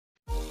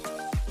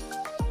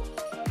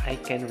I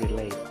can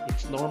relate.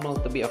 It's normal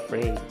to be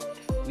afraid.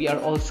 We are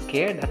all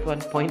scared at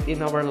one point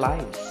in our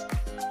lives.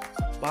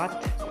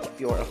 But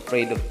if you are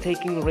afraid of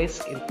taking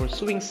risk in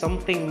pursuing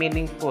something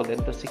meaningful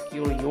and to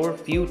secure your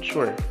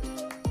future,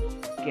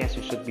 I guess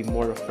you should be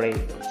more afraid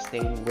of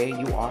staying where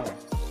you are.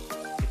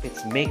 If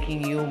it's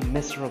making you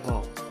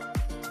miserable,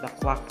 the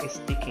clock is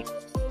ticking.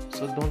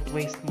 So don't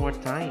waste more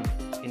time.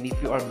 And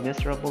if you are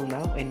miserable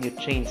now and you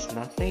change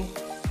nothing,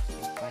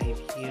 in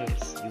 5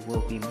 years you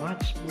will be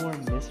much more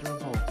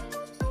miserable.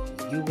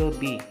 You will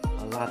be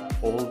a lot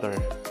older.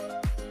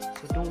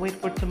 So don't wait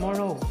for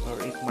tomorrow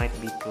or it might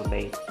be too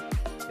late.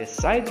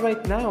 Decide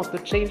right now to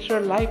change your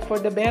life for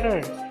the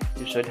better.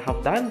 You should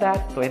have done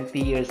that 20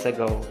 years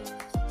ago.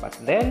 But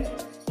then,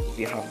 if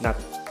you have not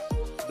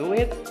do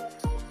it,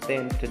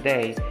 then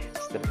today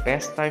is the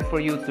best time for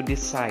you to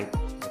decide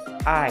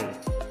that I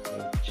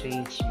will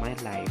change my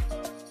life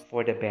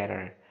for the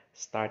better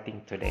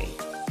starting today.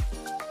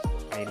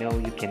 I know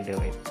you can do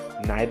it,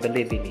 and I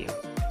believe in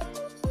you.